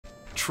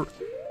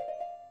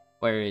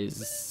Where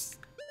is...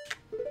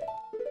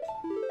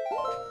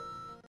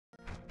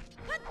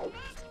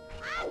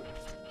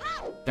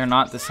 They're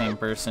not the same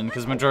person,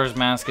 because Majora's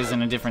Mask is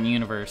in a different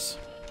universe.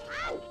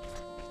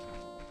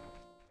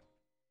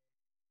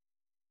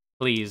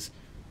 Please.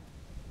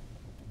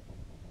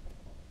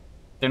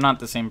 They're not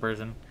the same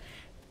person.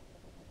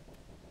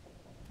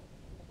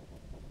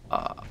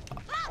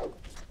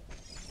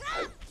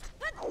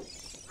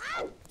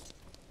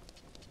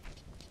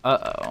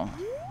 Uh-oh.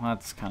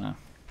 That's kind of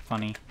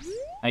funny.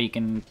 Now you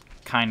can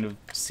kind of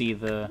see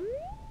the...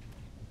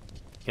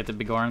 Get the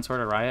Bigoran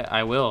Sword of Riot?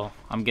 I will.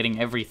 I'm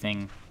getting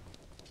everything.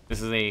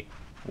 This is a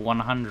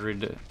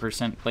 100%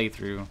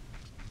 playthrough.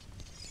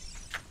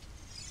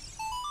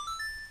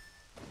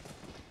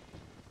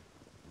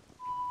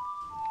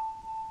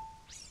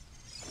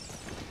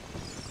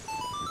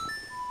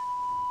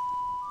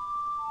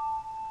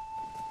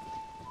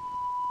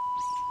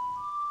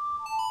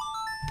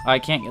 I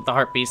can't get the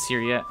heart beast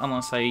here yet,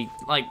 unless I,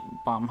 like,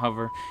 bomb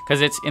hover.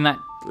 Because it's in that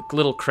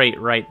little crate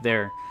right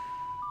there.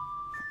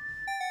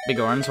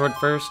 Bigoran Sword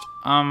first?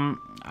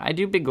 I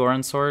do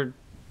Bigoran Sword.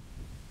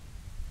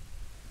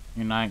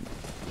 You're not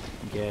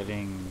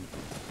getting...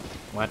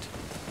 What?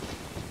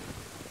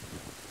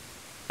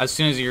 As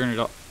soon as you're an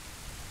adult...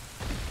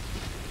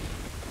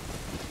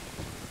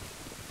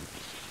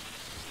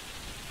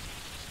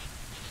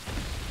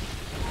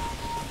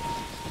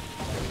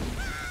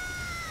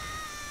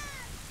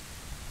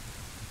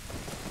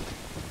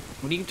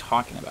 What are you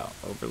talking about,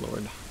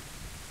 Overlord?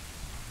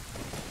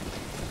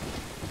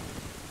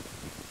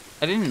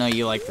 I didn't know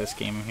you liked this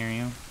game,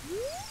 Hiryu.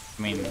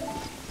 I mean...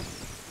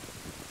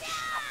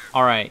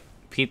 Alright,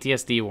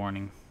 PTSD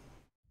warning.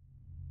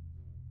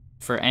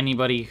 For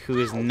anybody who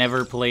has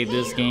never played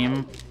this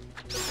game,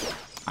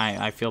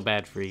 I feel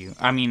bad for you.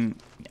 I mean,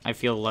 I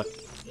feel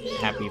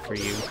happy for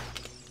you.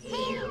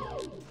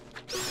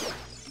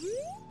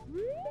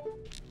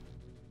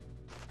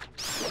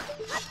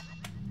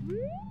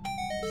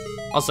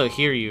 Also,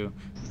 Hiryu,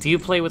 do you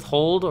play with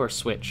hold or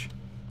switch?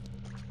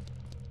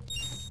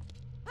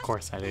 Of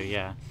course I do,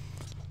 yeah.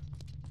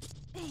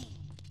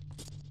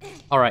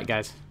 Alright,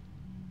 guys.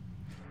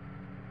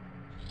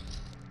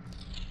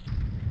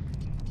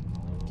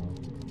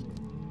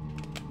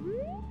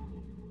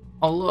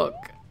 Oh, look.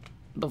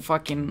 The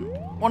fucking...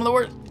 One of the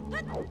worst...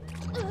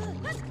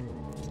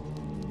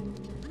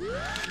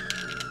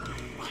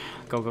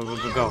 Go, go, go,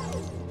 go, go.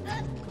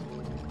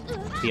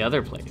 The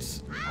other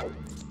place.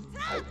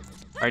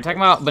 Are you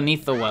talking about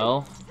Beneath the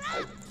Well?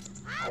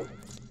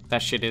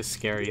 That shit is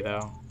scary,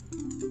 though.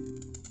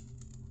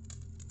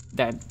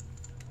 That...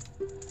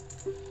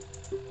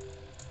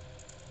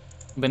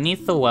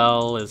 Beneath the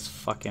Well is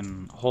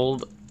fucking...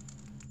 Hold...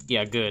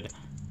 Yeah, good.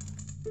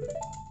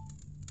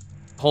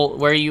 Hold...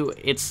 Where you...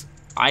 It's...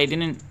 I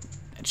didn't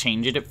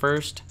change it at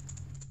first.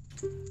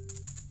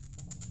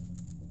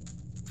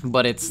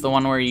 But it's the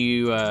one where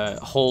you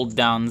hold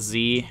down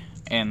Z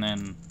and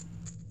then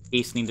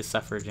hastening to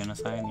suffer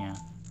genocide, yeah.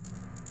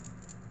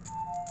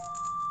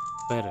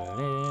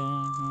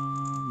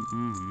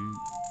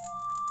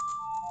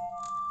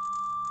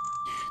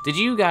 Did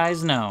you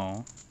guys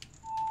know?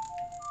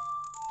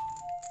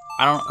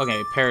 I don't...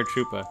 Okay,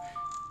 Paratroopa.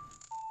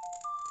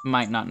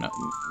 Might not know.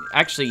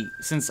 Actually,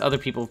 since other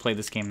people have played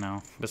this game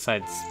now,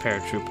 besides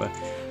Paratroopa,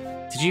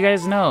 did you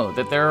guys know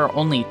that there are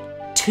only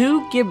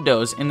 2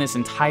 Gibdos in this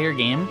entire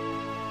game?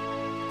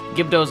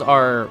 Gibdos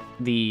are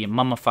the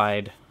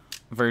mummified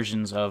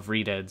versions of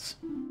Redeads.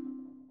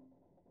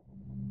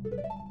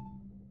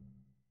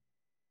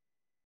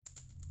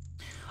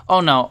 Oh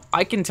no,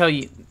 I can tell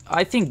you,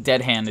 I think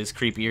Dead Hand is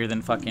creepier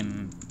than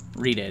fucking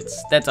Redeads.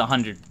 That's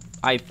 100.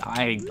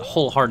 I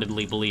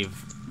wholeheartedly believe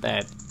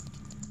that.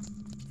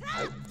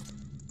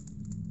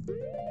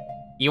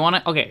 You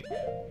wanna, okay,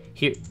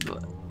 here,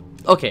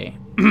 okay.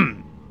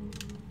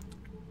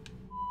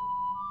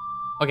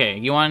 Okay,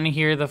 you wanna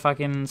hear the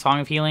fucking Song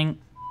of Healing?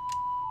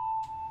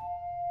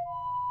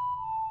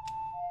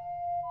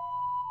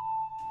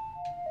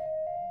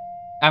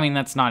 I mean,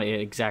 that's not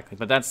it exactly,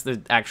 but that's the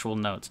actual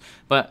notes.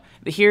 But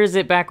here's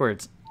it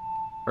backwards.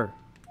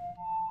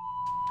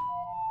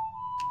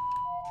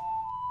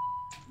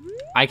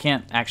 I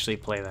can't actually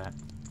play that.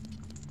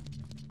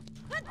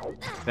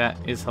 That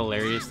is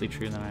hilariously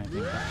true than I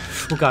think.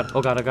 Oh god,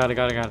 oh god, oh god, oh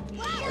god, oh god.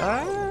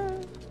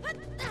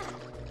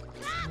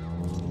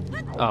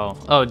 Ah.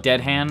 Oh,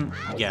 Dead Hand?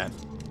 Yeah,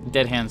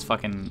 Dead Hand's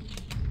fucking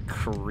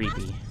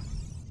creepy.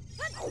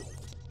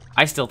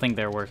 I still think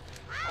they're worse.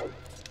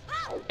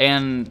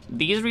 And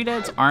these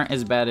Redeads aren't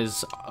as bad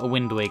as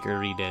Wind Waker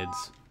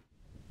Redeads.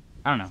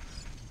 I don't know.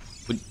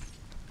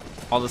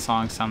 All the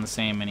songs sound the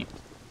same.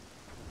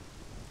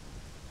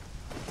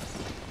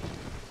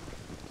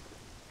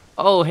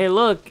 Oh, hey,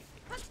 look.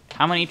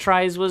 How many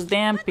tries was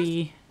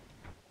Dampy?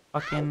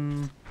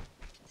 Fucking...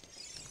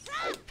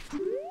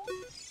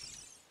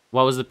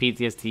 What was the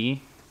PTSD?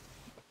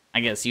 I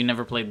guess you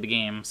never played the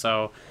game,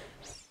 so...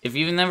 If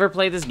you've never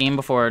played this game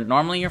before,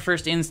 normally your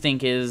first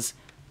instinct is...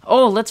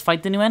 Oh, let's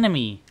fight the new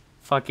enemy.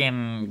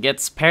 Fucking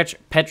gets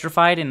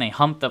petrified and they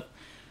hump the...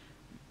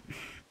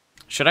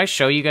 Should I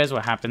show you guys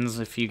what happens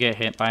if you get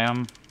hit by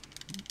them?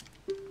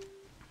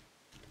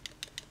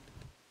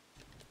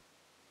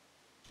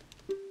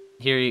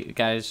 Here, you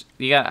guys.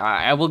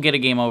 I will get a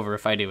game over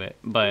if I do it,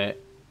 but...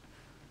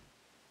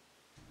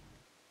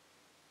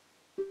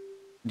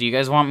 Do you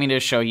guys want me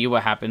to show you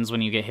what happens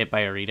when you get hit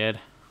by a redead?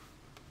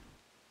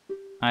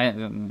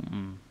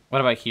 What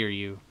about hear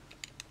you?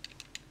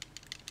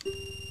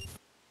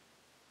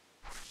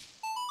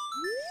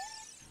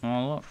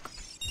 Oh look.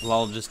 Well,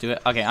 I'll just do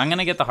it. Okay, I'm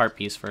gonna get the heart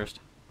piece first.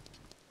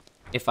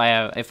 If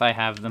I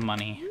have the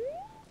money.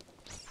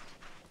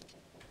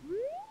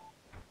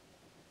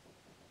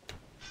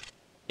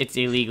 It's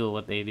illegal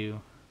what they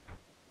do.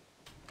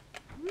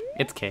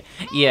 It's okay.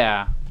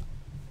 Yeah.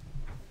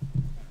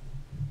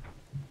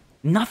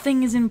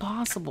 Nothing is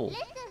impossible.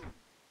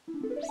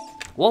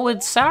 What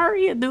would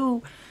Saria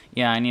do?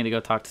 Yeah, I need to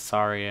go talk to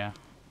Saria.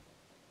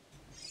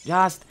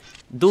 Just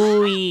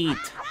do it.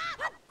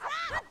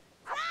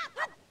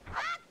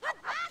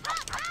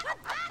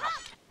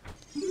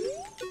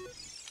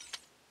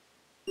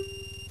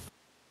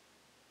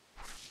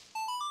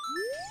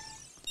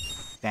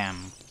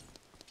 Damn.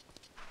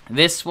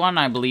 This one,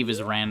 I believe,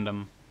 is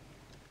random.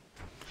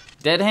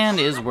 Dead Hand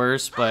is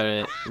worse,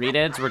 but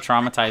redeads were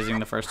traumatizing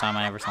the first time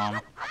I ever saw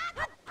them.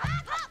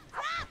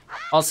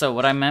 Also,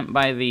 what I meant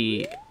by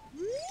the...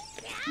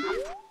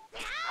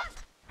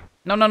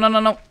 No, no, no, no,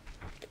 no.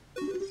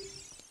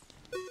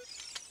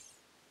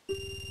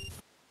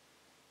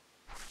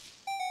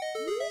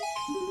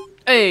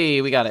 Hey,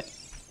 we got it.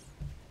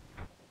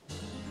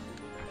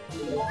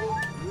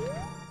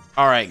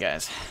 Alright,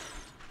 guys.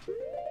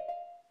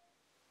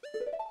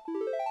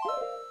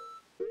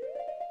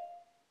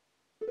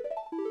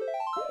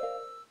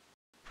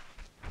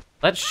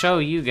 Let's show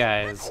you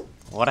guys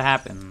what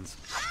happens.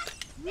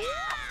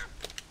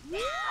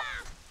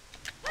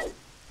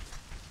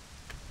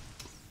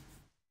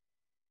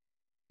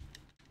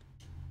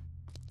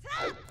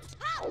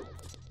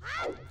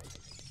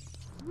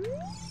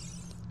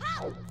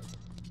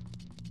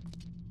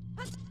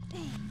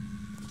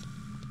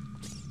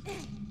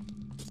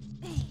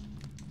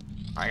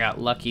 I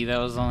got lucky, that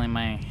was only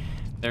my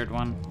third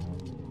one.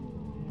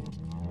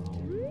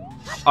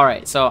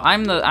 Alright, so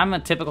I'm a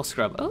typical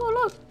scrub. Oh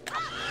look!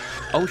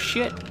 Oh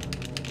shit!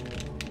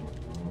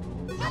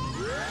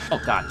 Oh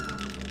god.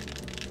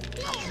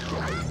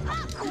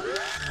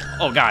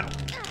 Oh god.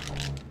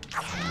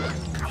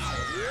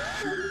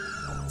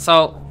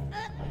 So,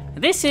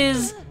 this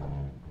is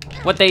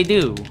what they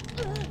do.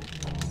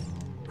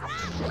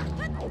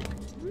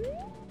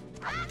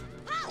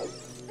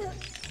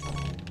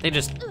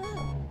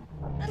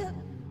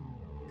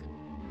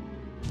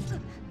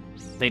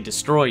 They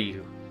destroy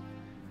you.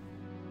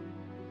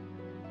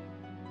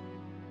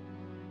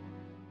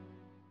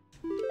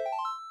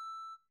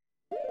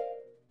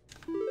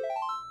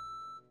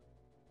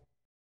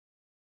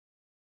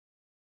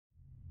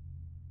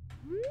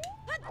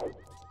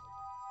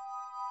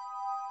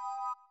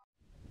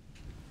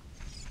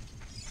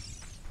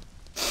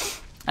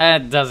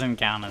 That doesn't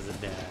count as a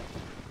dead.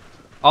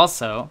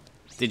 Also,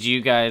 did you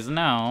guys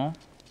know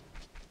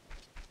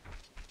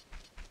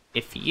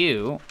if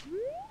you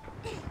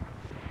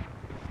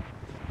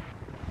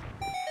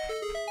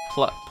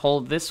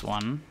pull this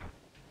one,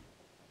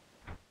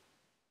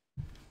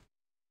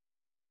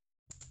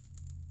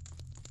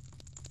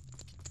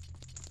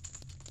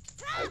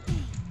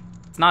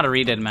 it's not a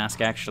redead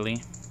mask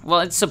actually. Well,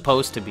 it's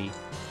supposed to be.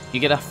 You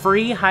get a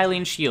free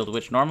Hylian shield,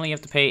 which normally you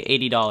have to pay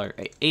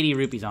 $80, 80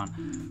 rupees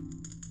on.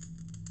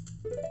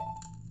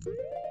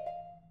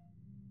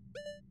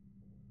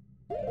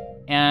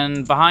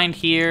 And behind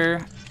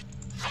here...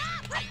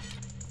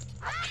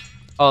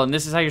 Oh, and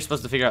this is how you're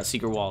supposed to figure out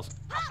secret walls.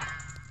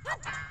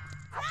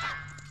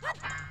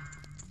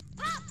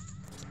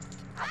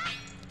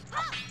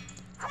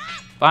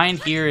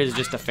 Behind here is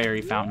just a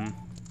fairy fountain.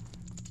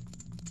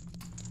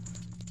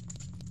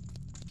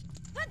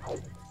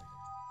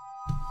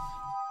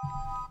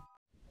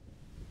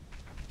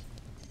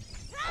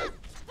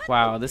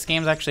 Wow, this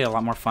game's actually a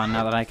lot more fun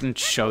now that I can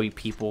show you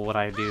people what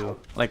I do.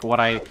 Like, what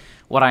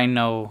I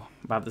know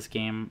about this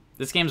game.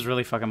 This game's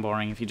really fucking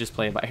boring if you just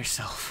play it by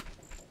yourself.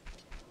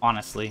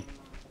 Honestly.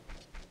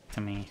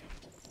 To me.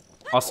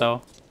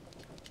 Also,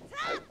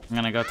 I'm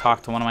gonna go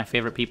talk to one of my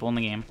favorite people in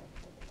the game.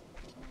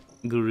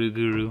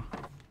 Guru.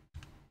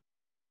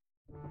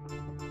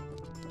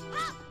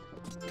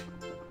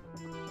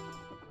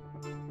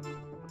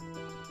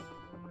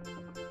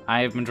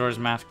 I have Majora's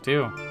Mask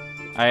too.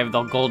 I have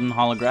the golden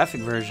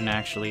holographic version,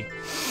 actually.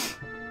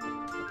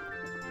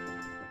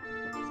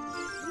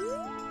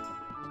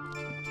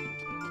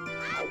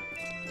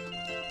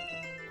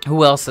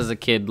 Who else as a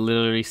kid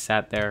literally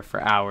sat there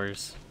for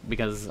hours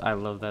because I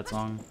love that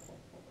song?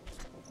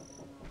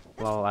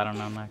 Well, I don't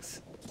know,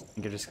 Max.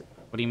 You're just...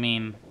 What do you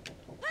mean?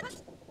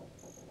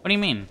 What do you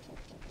mean?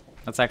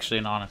 That's actually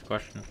an honest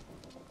question.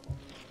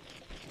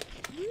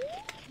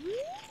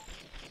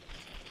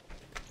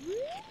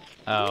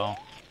 Oh.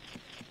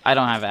 I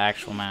don't have an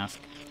actual mask.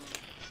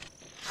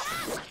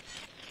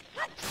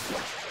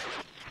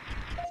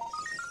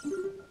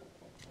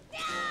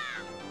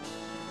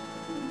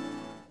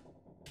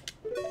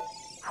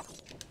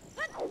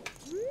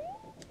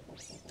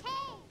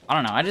 I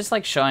don't know. I just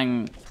like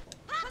showing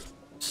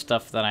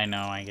stuff that I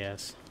know, I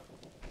guess.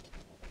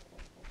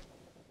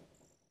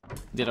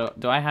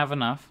 Do I have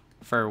enough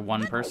for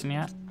one person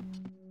yet?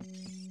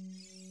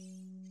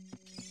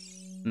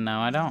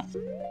 No, I don't.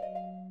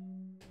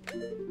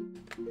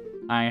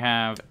 I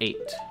have 8.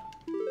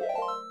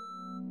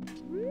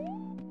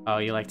 Oh,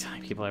 you like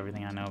telling people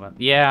everything I know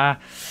about. Yeah.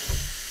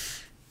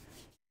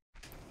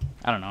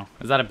 I don't know.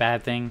 Is that a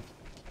bad thing?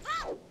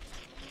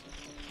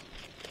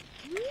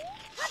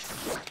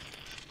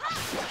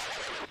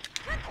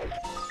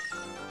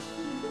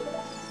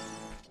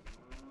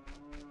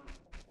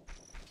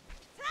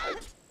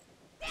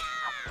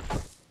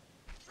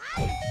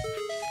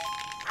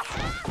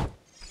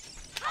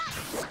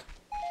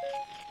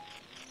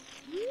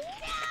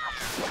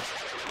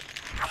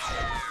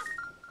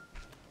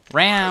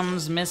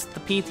 Rams missed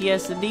the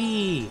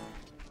PTSD.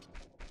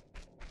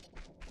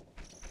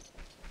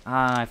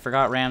 I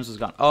forgot Rams was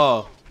gone.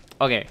 Oh,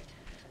 okay.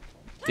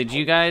 Did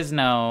you guys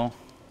know?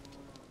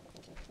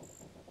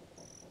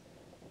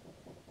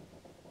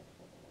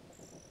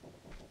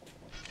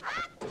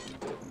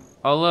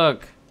 Oh,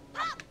 look.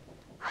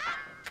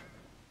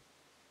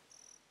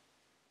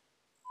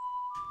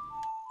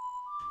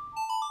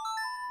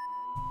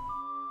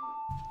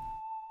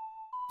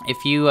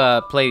 If you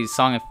play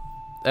Song of,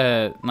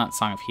 not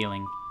Song of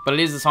Healing, but it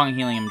is the Song of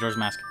Healing in Majora's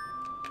Mask.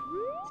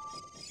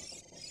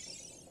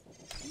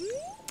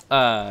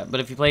 But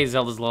if you play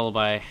Zelda's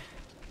Lullaby,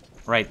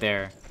 right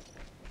there,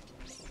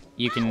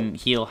 you can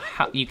heal.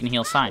 You can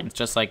heal signs,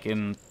 just like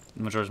in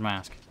Majora's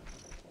Mask.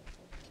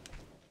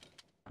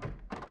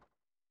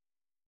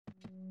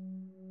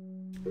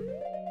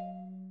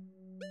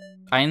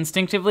 I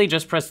instinctively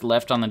just pressed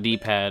left on the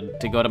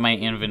D-pad to go to my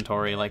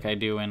inventory, like I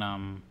do in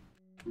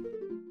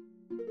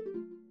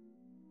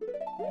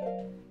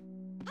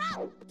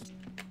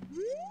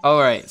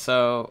Alright,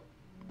 so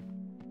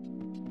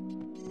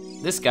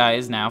this guy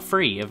is now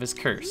free of his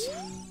curse.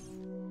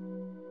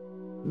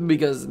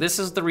 Because this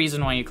is the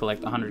reason why you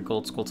collect 100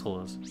 gold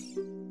skulltulas.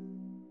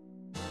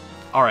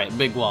 Alright,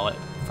 big wallet.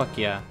 Fuck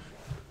yeah.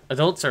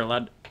 Adults are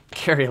allowed to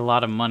carry a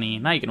lot of money.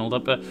 Now you can hold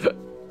up to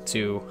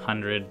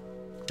 200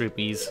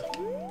 rupees.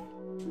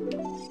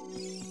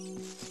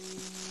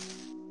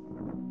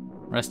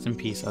 Rest in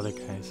peace, other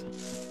guys.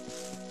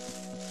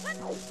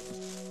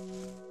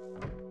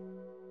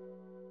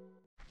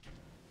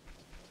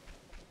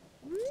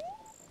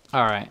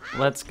 Alright,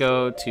 let's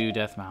go to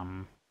Death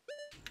Mountain.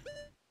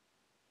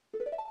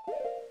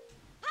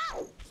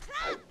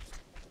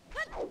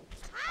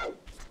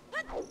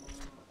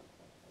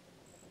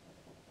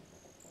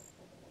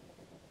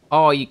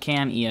 Oh, you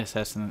can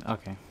ESS in the,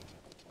 okay.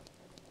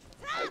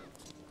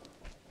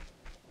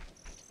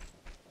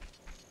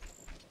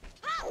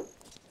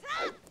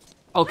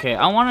 Okay,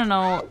 I want to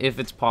know if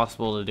it's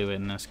possible to do it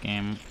in this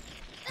game.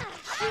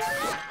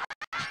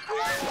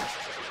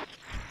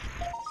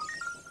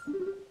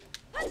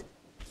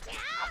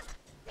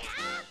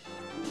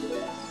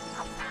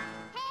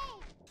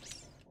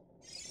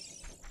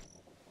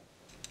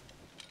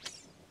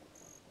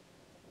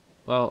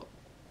 Well,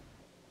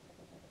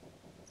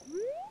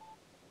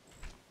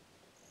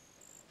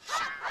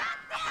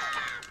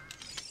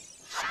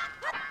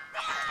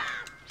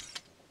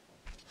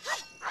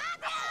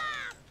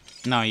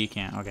 no, you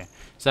can't. Okay,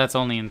 so that's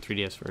only in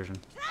 3DS version.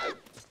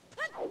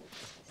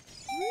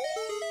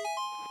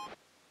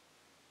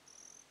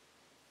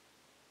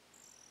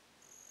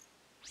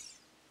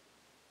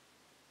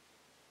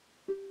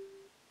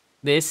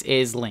 This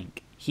is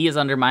Link. He is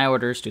under my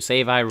orders to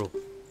save Hyrule.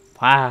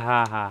 Ha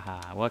ha ha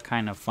ha. What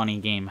kind of funny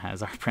game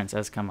has our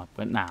princess come up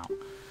with now?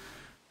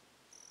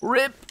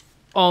 RIP!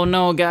 Oh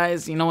no,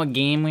 guys. You know what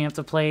game we have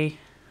to play?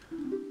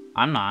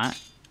 I'm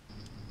not.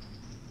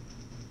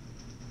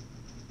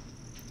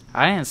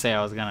 I didn't say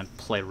I was gonna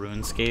play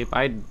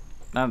RuneScape.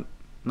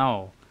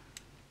 No.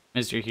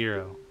 Mr.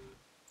 Hero.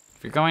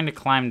 If you're going to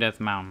climb Death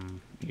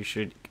Mountain, you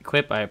should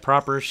equip a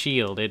proper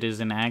shield. It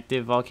is an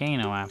active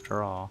volcano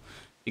after all.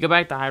 If you go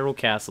back to Hyrule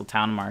Castle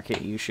Town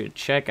Market, you should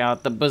check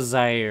out the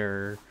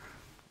Bazaar.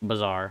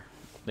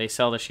 They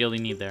sell the shield you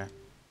need there.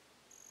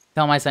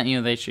 Tell them I sent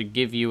you, they should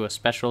give you a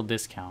special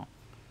discount.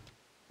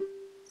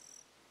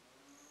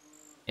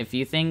 If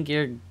you think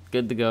you're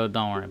good to go,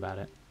 don't worry about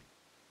it.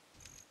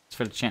 It's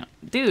for the channel.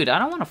 Dude, I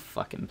don't want to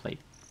fucking play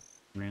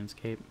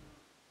RuneScape.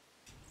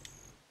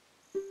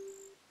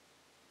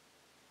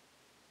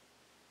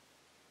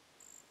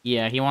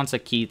 Yeah, he wants a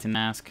Keaton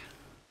mask.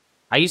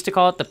 I used to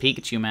call it the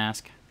Pikachu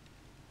mask.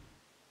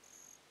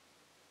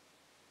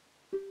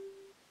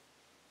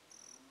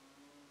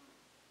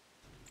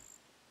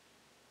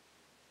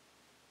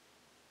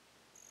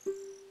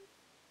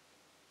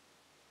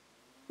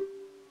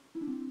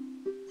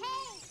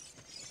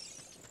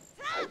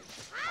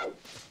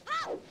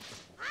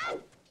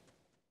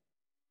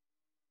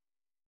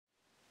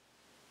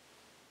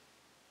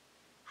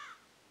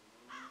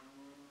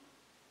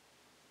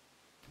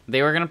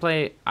 They were gonna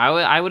play.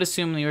 I would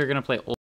assume they were gonna play